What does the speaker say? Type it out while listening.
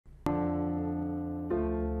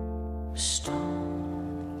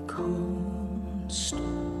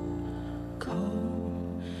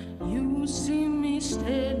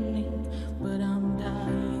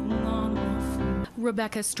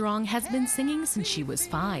Rebecca Strong has been singing since she was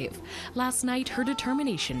 5. Last night, her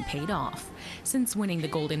determination paid off. Since winning the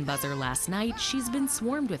Golden Buzzer last night, she's been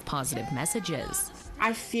swarmed with positive messages.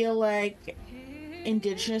 I feel like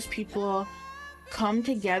Indigenous people come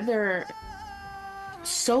together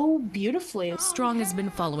so beautifully. Strong has been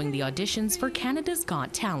following the auditions for Canada's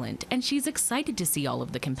Got Talent, and she's excited to see all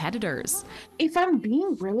of the competitors. If I'm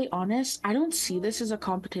being really honest, I don't see this as a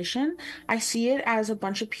competition. I see it as a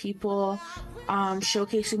bunch of people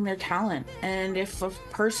showcasing their talent. And if a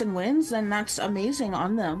person wins, then that's amazing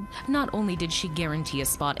on them. Not only did she guarantee a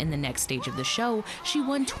spot in the next stage of the show, she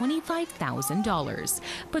won $25,000.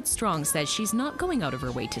 But Strong says she's not going out of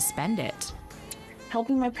her way to spend it.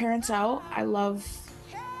 Helping my parents out, I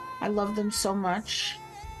love them so much,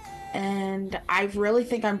 and I really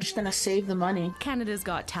think I'm just gonna save the money. Canada's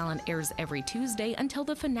Got Talent airs every Tuesday until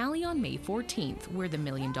the finale on May 14th, where the $1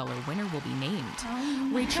 million winner will be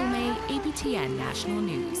named. Rachel May, APTN National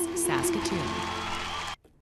News, Saskatoon.